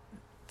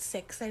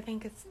 6th, I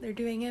think they're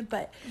doing it.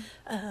 But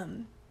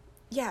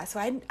yeah, so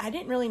I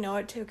didn't really know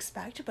what to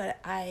expect, but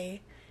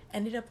I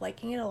ended up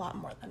liking it a lot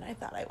more than I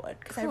thought I would,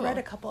 because Cool. I read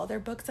a couple other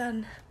books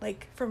on,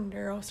 like, from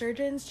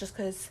neurosurgeons, just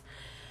because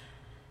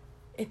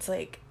it's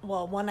like,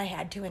 well, one I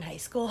had to in high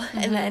school,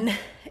 and then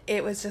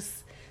it was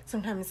just,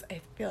 sometimes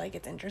I feel like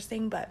it's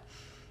interesting, but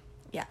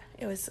yeah,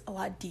 it was a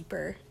lot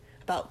deeper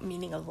about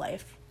meaning of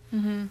life.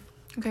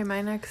 Okay,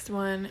 my next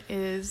one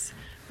is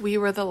We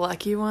Were the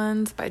Lucky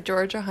Ones by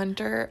Georgia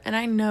Hunter, and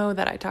I know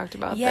that I talked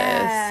about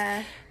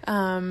this.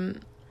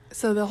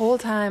 So the whole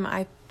time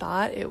I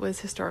thought it was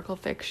historical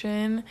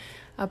fiction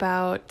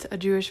about a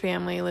Jewish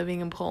family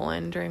living in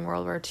Poland during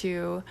World War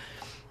II,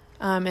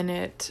 and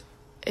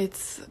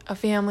it's a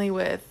family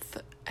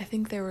with, I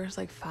think there was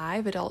like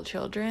 5 adult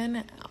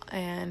children,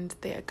 and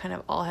they kind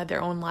of all had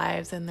their own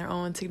lives and their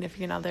own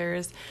significant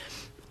others,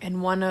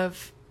 and one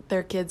of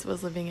their kids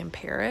was living in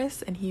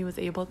Paris, and he was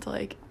able to,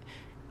 like,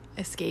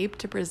 escape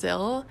to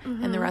Brazil,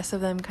 and the rest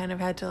of them kind of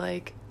had to,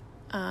 like,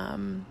 I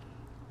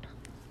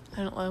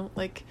don't know,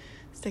 like,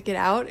 stick it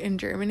out in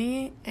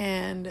Germany,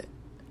 and,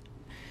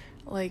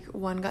 like,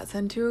 one got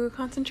sent to a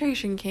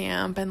concentration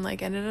camp and,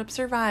 like, ended up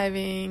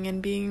surviving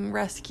and being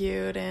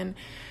rescued, and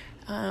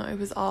it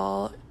was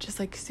all just,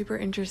 like, super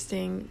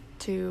interesting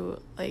to,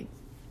 like,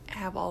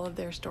 have all of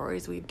their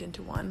stories weaved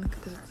into one,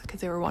 because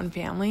they were one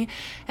family.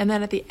 And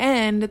then at the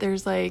end,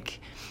 there's,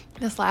 like,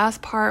 this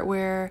last part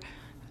where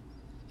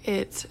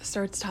it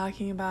starts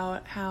talking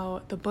about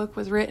how the book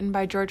was written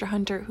by Georgia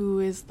Hunter, who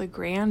is the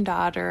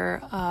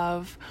granddaughter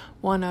of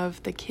one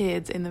of the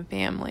kids in the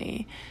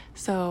family.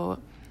 So,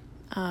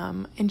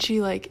 and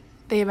she, like,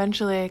 they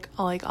eventually,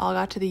 like, all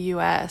got to the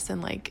U.S.,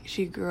 and, like,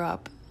 she grew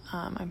up,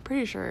 I'm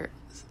pretty sure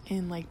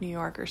in, like, New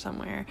York or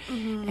somewhere.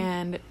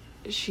 And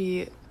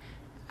she,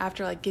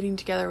 after like getting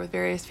together with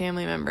various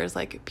family members,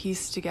 like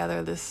pieced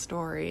together this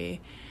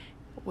story,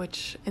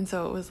 and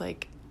so it was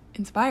like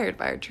inspired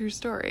by a true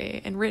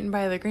story and written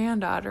by the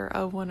granddaughter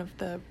of one of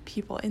the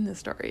people in the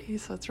story.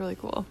 So it's really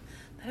cool.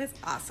 That is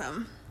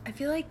awesome. I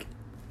feel like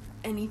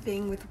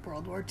anything with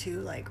World War II,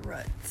 like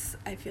roots,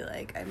 I feel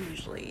like I'm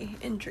usually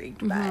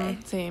intrigued by.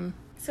 Same.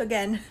 So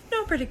again,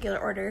 no particular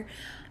order.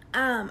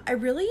 I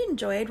really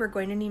enjoyed We're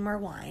Going to Need More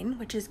Wine,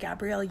 which is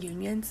Gabrielle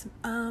Union's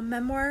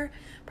memoir,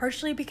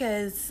 partially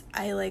because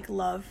I like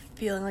love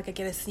feeling like I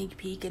get a sneak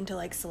peek into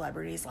like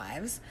celebrities'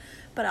 lives,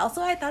 but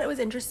also I thought it was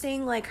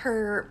interesting like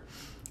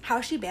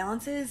how she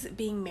balances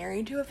being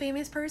married to a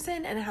famous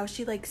person and how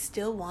she like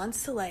still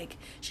wants to like,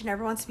 she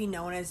never wants to be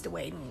known as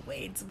Dwayne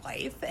Wade's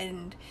wife,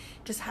 and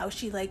just how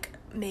she like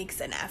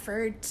makes an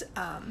effort.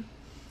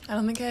 I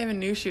don't think I even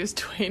knew she was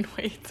Dwayne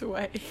Wade's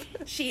wife.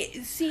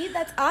 See,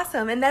 that's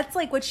awesome. And that's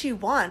like what she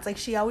wants. Like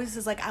she always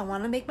is like, I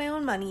want to make my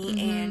own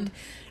money and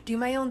do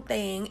my own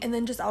thing. And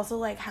then just also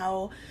like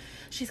how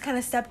she's kind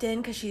of stepped in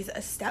because she's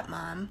a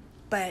stepmom,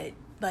 but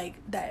like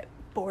that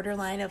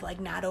borderline of like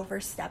not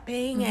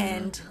overstepping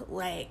and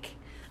like,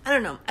 I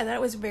don't know. I thought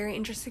it was a very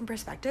interesting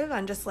perspective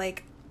on just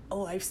like a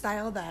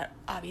lifestyle that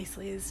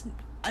obviously is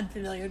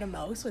unfamiliar to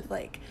most with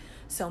like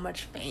so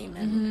much fame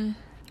and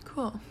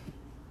Cool.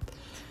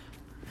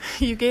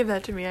 You gave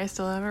that to me. I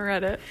still haven't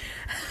read it.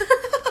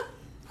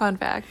 Fun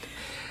fact.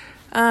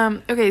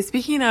 Okay,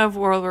 speaking of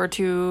World War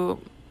II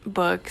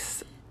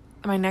books,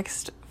 my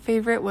next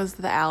favorite was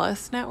The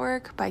Alice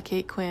Network by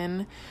Kate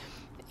Quinn.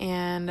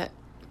 And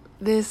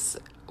this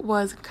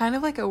was kind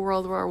of like a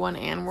World War I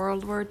and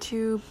World War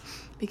II,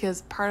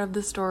 because part of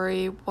the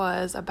story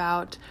was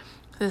about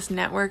this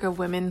network of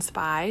women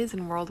spies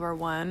in World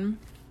War I.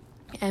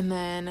 And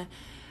then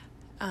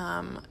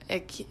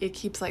it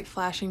keeps like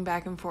flashing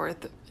back and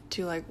forth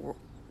to like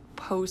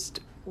post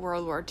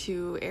World War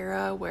II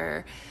era,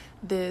 where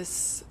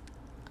this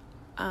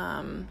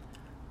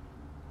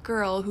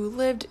girl who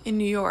lived in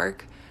New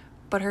York,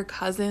 but her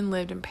cousin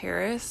lived in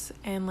Paris,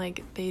 and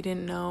like they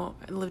didn't know,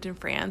 lived in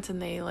France,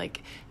 and they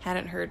like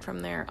hadn't heard from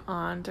their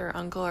aunt or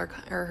uncle or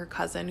her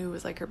cousin who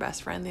was like her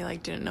best friend. They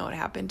like didn't know what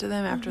happened to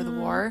them after the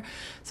war.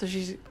 So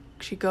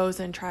she goes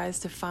and tries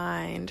to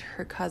find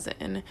her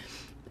cousin,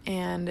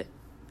 and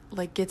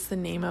like gets the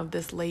name of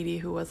this lady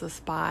who was a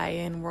spy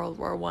in World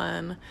War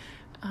I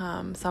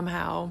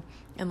somehow,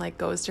 and like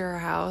goes to her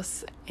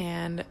house,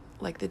 and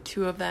like the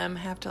two of them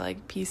have to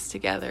like piece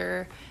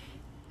together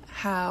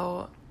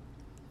how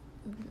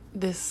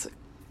this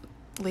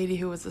lady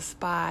who was a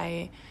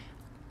spy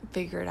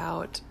figured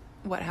out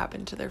what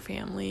happened to their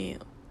family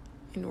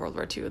in World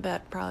War II.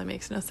 That probably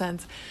makes no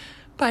sense,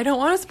 but I don't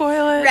want to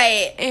spoil it.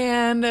 Right.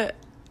 And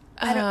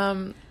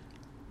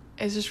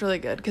it's just really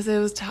good because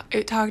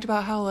it talked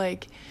about how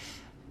like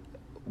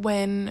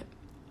when,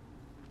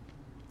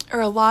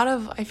 or a lot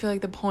of, I feel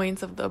like the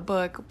points of the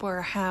book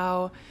were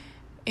how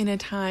in a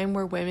time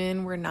where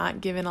women were not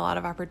given a lot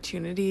of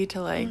opportunity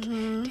to like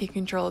take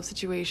control of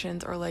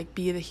situations or like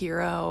be the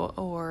hero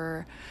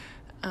or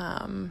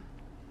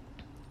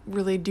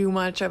really do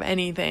much of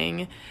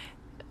anything,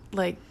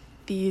 like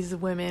these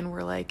women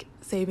were like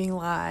saving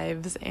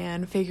lives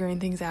and figuring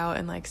things out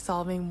and like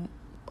solving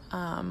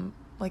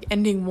like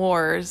ending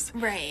wars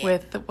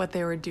with what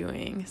they were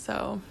doing.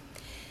 So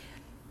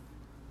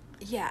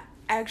yeah,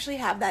 I actually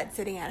have that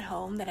sitting at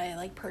home that I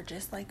like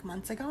purchased like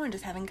months ago and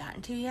just haven't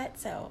gotten to yet,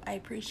 so I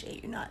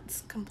appreciate you not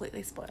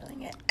completely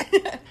spoiling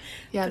it.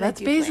 Yeah,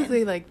 that's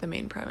basically like the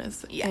main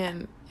premise. Yeah.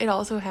 And it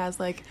also has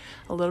like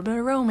a little bit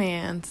of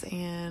romance,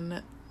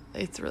 and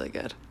it's really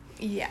good.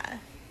 Yeah.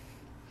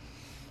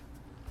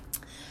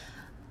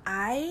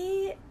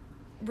 I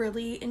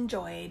really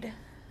enjoyed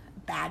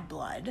Bad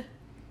Blood,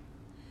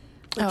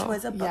 which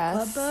was a book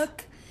club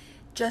book.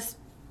 Just,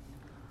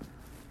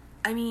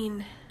 I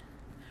mean,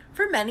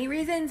 for many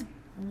reasons.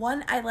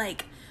 One, I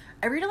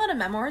read a lot of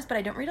memoirs, but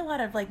I don't read a lot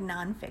of like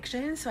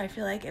nonfiction, so I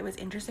feel like it was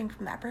interesting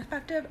from that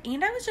perspective.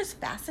 And I was just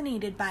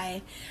fascinated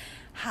by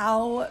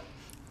how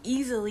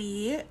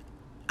easily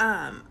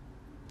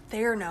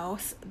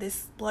Theranos,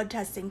 this blood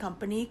testing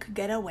company, could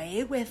get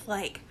away with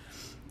like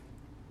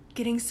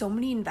getting so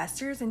many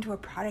investors into a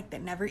product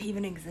that never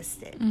even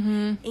existed.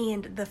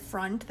 And the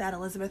front that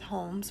Elizabeth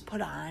Holmes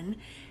put on,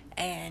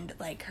 and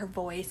like her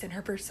voice and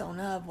her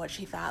persona of what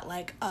she thought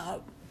like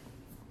a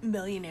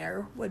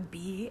millionaire would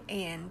be,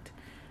 and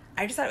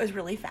I just thought it was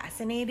really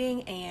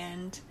fascinating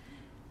and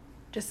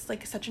just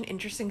like such an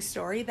interesting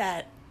story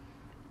that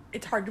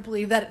it's hard to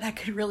believe that that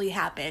could really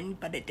happen,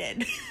 but it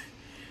did.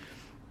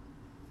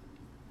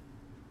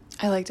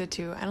 I liked it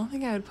too. I don't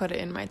think I would put it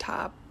in my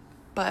top,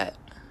 but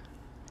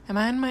am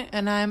I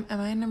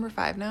in number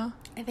 5 now?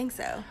 I think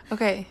so.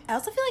 Okay. I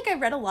also feel like I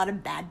read a lot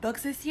of bad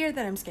books this year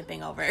that I'm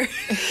skipping over.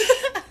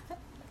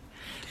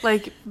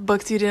 Like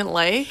books you didn't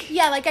like?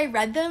 Yeah, like I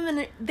read them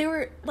and they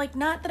were like,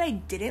 not that I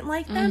didn't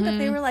like them, but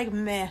they were like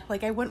meh.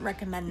 Like I wouldn't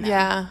recommend them.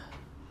 Yeah.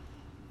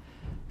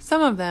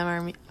 Some of them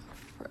are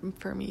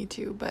for me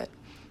too, but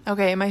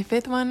Okay, my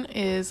fifth one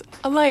is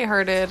a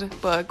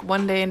lighthearted book,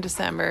 One Day in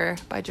December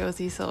by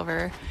Josie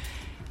Silver.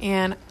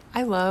 And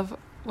I love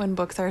when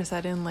books are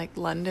set in like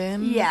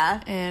London.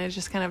 Yeah. And it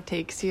just kind of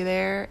takes you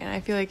there. And I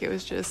feel like it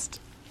was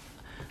just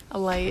a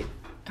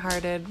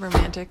light-hearted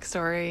romantic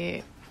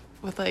story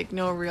with like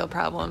no real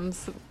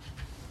problems.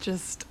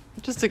 Just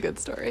a good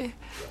story.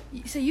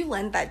 So you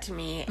lent that to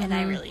me, and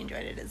I really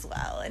enjoyed it as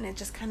well. And it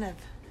just kind of,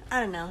 I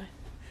don't know,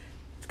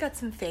 it's got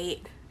some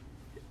fate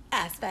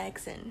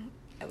aspects, and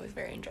it was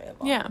very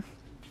enjoyable. Yeah.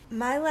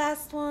 My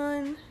last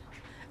one,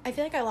 I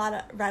feel like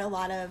I read a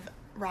lot of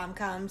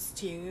rom-coms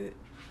too,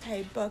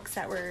 type books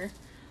that were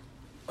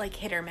like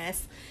hit or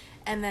miss.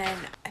 And then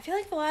I feel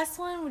like the last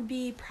one would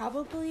be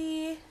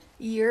probably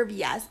Year of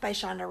Yes by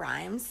Shonda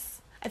Rhimes.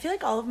 I feel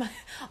like all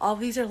of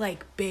these are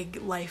like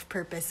big life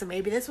purpose. So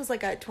maybe this was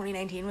like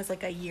 2019 was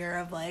like a year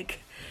of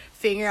like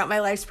figuring out my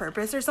life's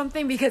purpose or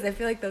something, because I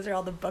feel like those are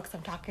all the books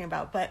I'm talking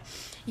about. But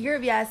Year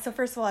of Yes. So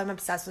first of all, I'm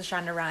obsessed with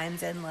Shonda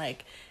Rhimes and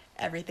like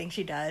everything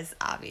she does,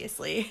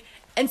 obviously.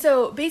 And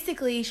so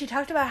basically she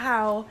talked about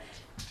how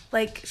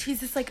like she's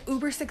this like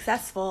uber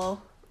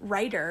successful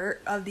writer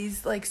of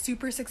these like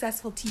super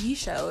successful TV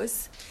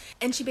shows.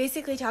 And she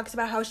basically talks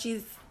about how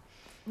she's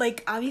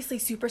like obviously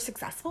super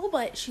successful,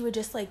 but she would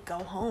just like go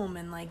home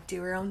and like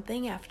do her own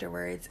thing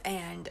afterwards.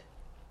 And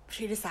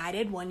she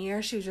decided one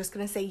year she was just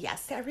gonna say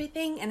yes to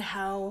everything, and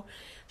how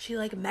she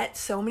like met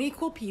so many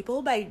cool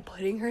people by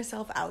putting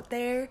herself out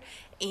there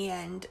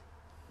and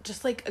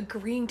just like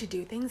agreeing to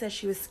do things that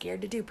she was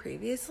scared to do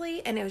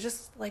previously. And it was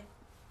just like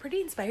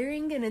pretty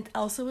inspiring. And it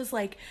also was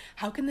like,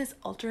 how can this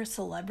ultra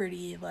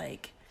celebrity,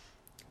 like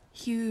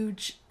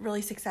huge,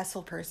 really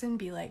successful person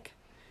be like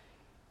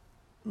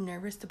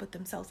nervous to put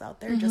themselves out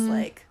there, just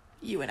like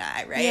you and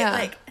I, right? Yeah.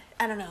 Like,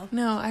 I don't know.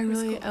 No, I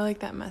cool. like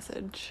that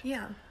message.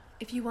 Yeah.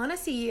 If you want to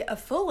see a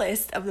full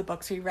list of the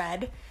books we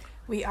read,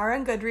 we are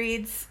on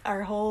Goodreads.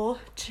 Our whole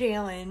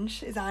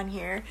challenge is on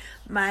here.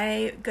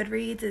 My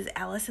Goodreads is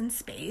Alice in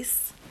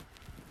Space.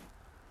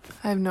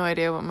 I have no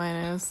idea what mine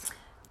is.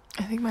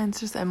 I think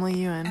mine's just Emily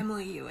Ewan.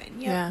 Emily Ewan,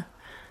 Yeah.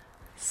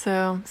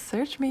 So,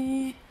 search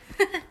me.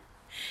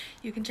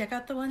 You can check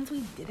out the ones we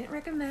didn't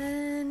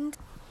recommend.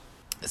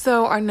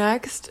 So, our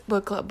next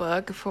book club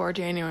book for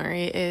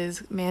January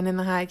is Man in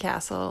the High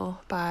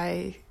Castle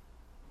by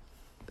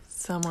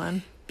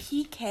someone.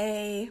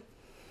 PK.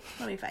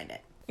 Let me find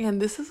it.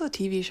 And this is a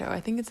TV show. I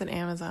think it's an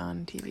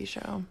Amazon TV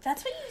show.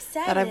 That's what you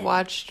said. That I've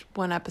watched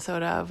one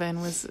episode of and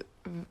was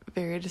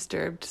very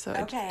disturbed, so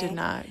I did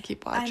not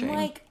keep watching. I'm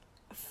like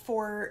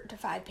 4 to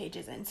 5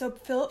 pages in. So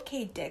Philip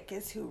K. Dick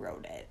is who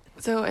wrote it.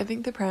 So I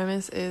think the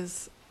premise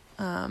is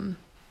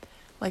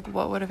like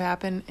what would have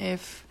happened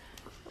if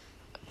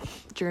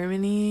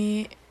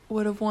Germany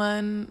would have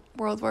won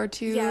World War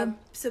II. Yeah,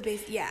 so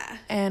basically, yeah.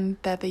 And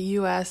that the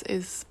U.S.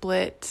 is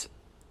split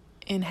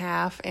in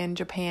half, and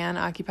Japan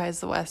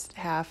occupies the west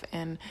half,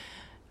 and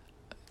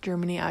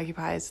Germany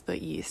occupies the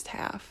east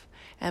half.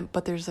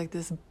 But there's like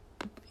this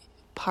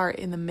part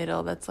in the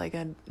middle that's like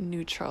a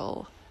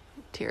neutral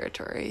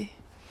territory.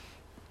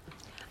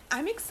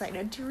 I'm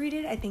excited to read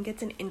it. I think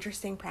it's an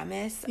interesting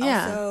premise.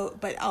 Yeah.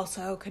 But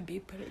also could be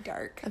pretty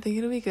dark. I think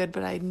it'll be good,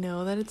 but I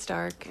know that it's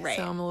dark, right.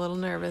 So I'm a little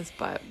nervous,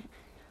 but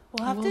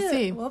we'll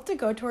see. We'll have to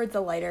go towards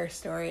a lighter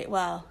story.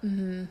 Well,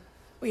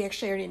 we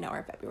actually already know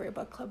our February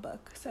book club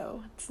book,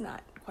 so it's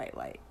not quite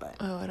light, but...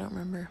 Oh, I don't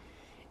remember.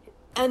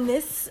 And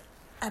this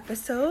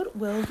episode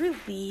will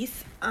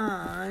release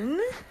on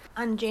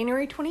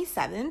January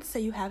 27th, so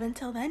you have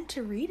until then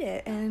to read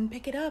it and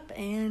pick it up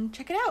and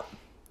check it out.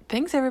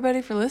 Thanks,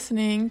 everybody, for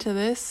listening to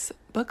this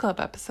book club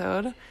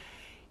episode.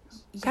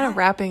 Yeah. Kind of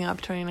wrapping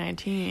up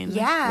 2019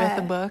 with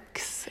the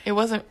books. It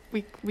wasn't...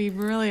 We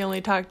really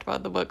only talked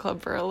about the book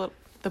club for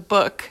the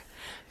book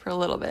for a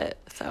little bit,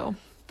 so...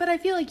 But I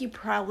feel like you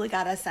probably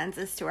got a sense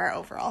as to our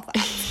overall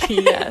thoughts.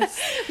 Yes.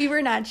 We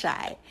were not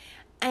shy.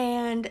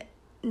 And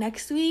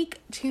next week,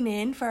 tune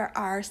in for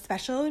our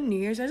special New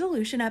Year's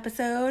resolution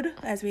episode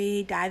as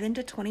we dive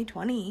into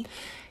 2020.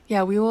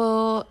 Yeah, we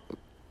will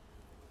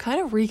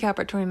kind of recap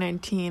our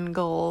 2019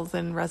 goals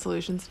and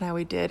resolutions and how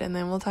we did, and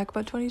then we'll talk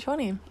about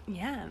 2020.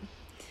 Yeah.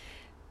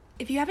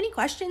 If you have any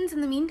questions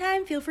in the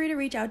meantime, feel free to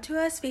reach out to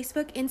us,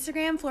 Facebook,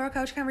 Instagram, Floral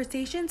Couch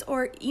Conversations,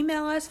 or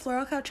email us,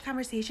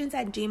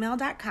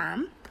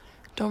 floralcouchconversations@gmail.com.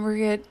 Don't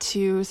forget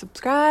to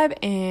subscribe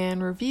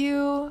and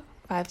review,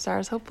 5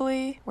 stars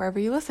hopefully, wherever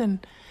you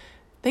listen.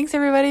 Thanks,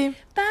 everybody.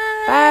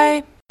 Bye.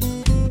 Bye.